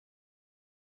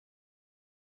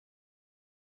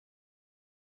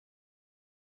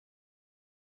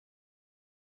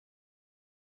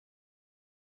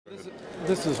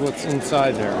This is what's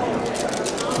inside there.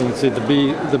 You can see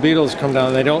the beetles come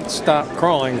down. They don't stop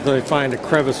crawling until they find a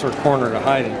crevice or corner to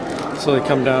hide in. So they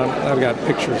come down. I've got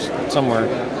pictures somewhere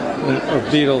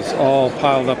of beetles all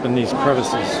piled up in these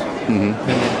crevices. And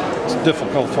it's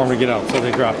difficult for them to get out, so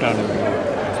they drop down in the water.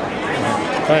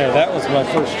 Oh yeah, that was my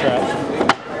first trap.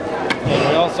 And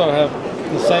we also have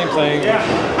the same thing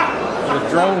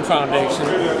with drone foundation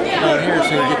down here, so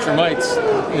you can get your mites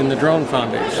in the drone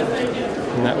foundation.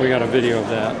 And that we got a video of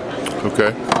that.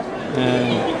 Okay.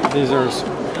 And these are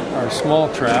our small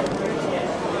trap,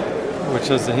 which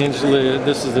has the hinge lid.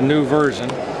 This is the new version,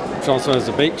 which also has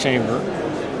a bait chamber,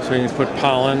 so you can put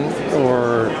pollen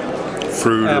or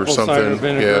fruit or something, cider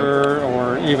vinegar,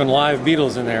 or even live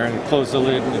beetles in there, and close the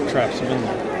lid and it traps them in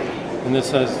there. And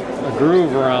this has a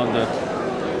groove around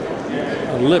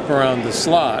a lip around the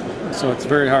slot, so it's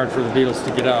very hard for the beetles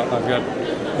to get out. I've got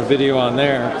a video on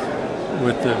there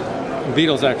with the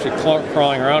beetles actually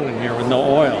crawling around in here with no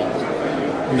oil,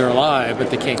 and they're alive, but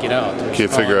they can't get out.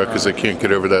 Can't figure out because they can't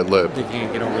get over that lip. They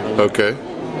can't get over the lip. Okay,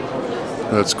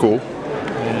 that's cool.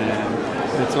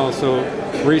 And it's also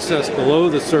recessed below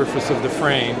the surface of the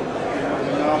frame,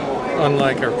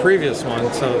 unlike our previous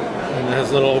one. So, and it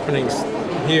has little openings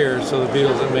here, so the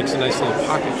beetles, it makes a nice little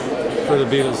pocket for the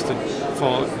beetles to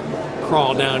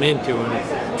crawl down into, and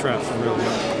it traps them really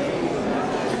well.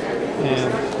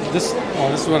 And this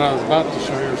is what I was about to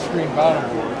show you, a screen bottom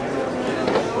board,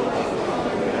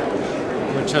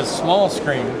 which has small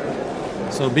screen,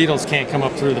 so beetles can't come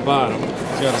up through the bottom.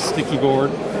 It's got a sticky board,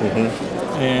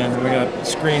 and we got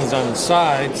screens on the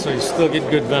side, so you still get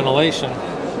good ventilation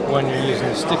when you're using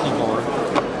a sticky board,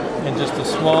 and just a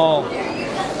small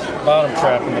bottom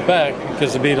trap in the back,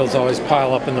 because the beetles always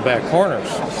pile up in the back corners.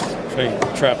 So you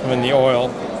trap them in the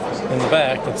oil in the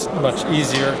back. It's much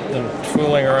easier than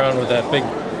fooling around with that big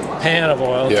pan of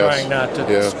oil, trying not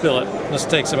to spill it. This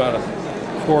takes about a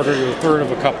quarter to a third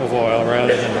of a cup of oil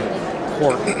rather than a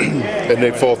quart. And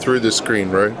they fall through the screen,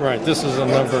 right? Right. This is a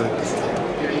number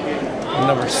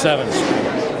 7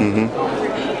 screen.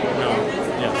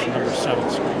 Yes, number 7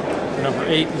 screen. Number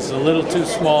 8 is a little too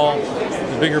small.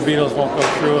 The bigger beetles won't go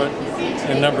through it.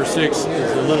 And number 6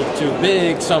 is a little too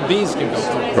big. Some bees can go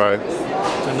through it. Right.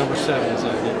 So number 7 is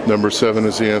it. Number 7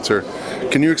 is the answer.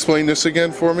 Can you explain this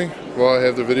again for me while I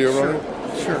have the video running?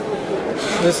 Sure.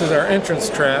 This is our entrance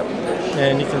trap,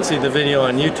 and you can see the video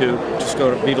on YouTube. Just go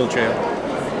to Beetle Channel.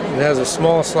 It has a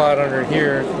small slot under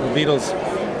here. The beetles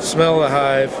smell the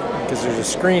hive because there's a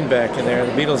screen back in there.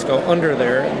 The beetles go under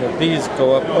there, and the bees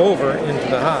go up over into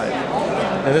the hive.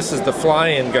 And this is the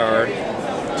fly-in guard,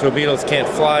 so beetles can't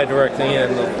fly directly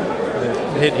in.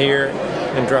 They'll hit here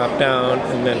and drop down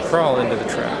and then crawl into the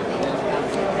trap.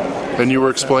 And you were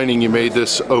explaining you made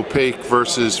this opaque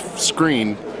versus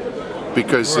screen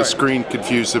because the screen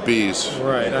confused the bees.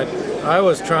 Right. I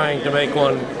was trying to make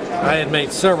one. I had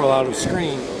made several out of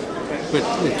screen, but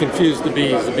it confused the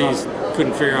bees. The bees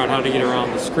couldn't figure out how to get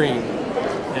around the screen.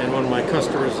 And one of my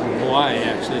customers in Hawaii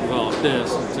actually developed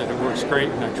this and said it works great,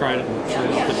 and I tried it and sure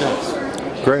enough it does.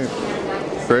 Great.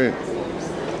 Great.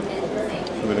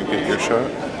 I'm going to get your shot.